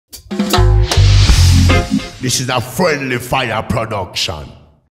This is a friendly fire production.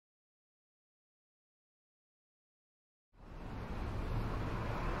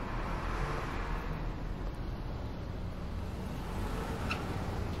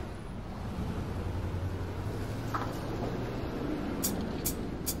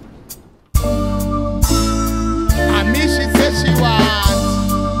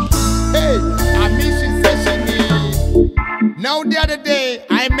 Now the other day,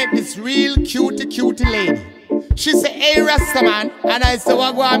 I met this real cutie lady. She said, hey Rasta man, and I said,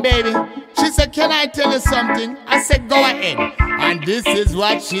 what go on baby? She said, can I tell you something? I said, go ahead. And this is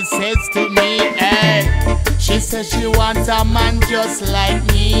what she says to me, hey. She said she wants a man just like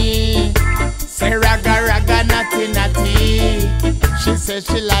me. Say raga raga natty natty. She said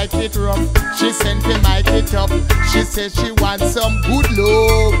she like it rough. She sent me Myki Tuff. She said she wants some good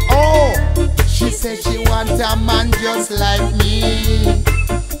love. Oh, she said she wants a man just like me.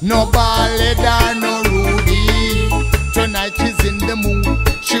 No ballad or no Rudy. Tonight she's in the mood.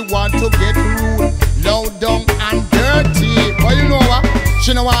 She want to get rude, low down and dirty. But you know what?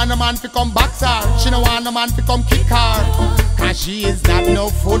 She no want a man to come box her. She no want a man to come kick her. Cause she is not no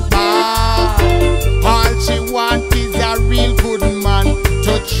football. All she want is a real good man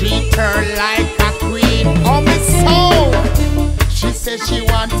to treat her like a queen. Oh my soul. She says she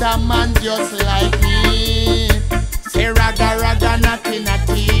want a man just like me. Say raga raga natty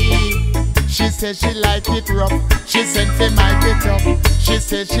natty. She says she like it rough. She sent me Myki Tuff. She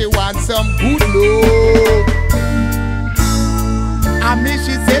says she wants some good love. And me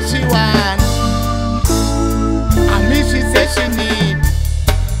she says she want. And me she says she need.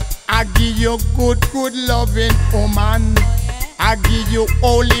 I give you good loving, woman. I give you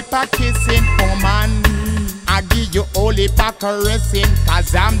only pa kissing, woman. I give you only pa caressing.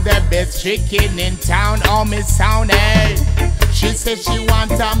 Cause I'm the best chicken in town. Oh me sound, hey. She said she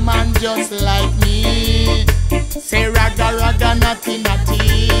want a man just like me. Say raga raga natty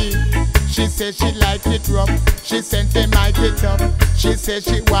natty. She said she like it rough. She sent me Myki Tuff. She said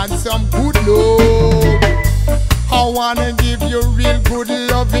she want some good love. I wanna give you real good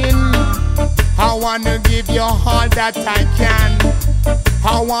loving. I wanna give you all that I can.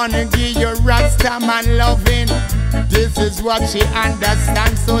 I wanna give you Rasta man loving. This is what she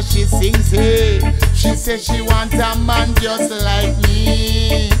understands, so she sings, hey. She says she wants a man just like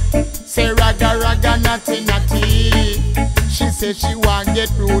me. Say raga raga natty natty. She says she want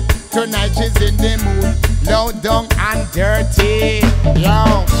get rude. Tonight she's in the mood, low down and dirty.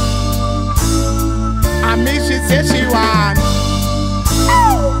 Yo, I mean she says she want.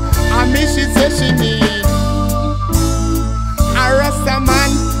 I mean she says she need a Rasta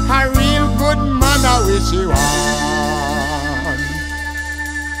man, a real good man. I wish she want.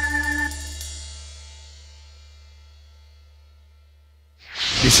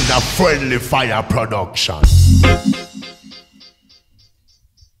 This is a friendly fire production.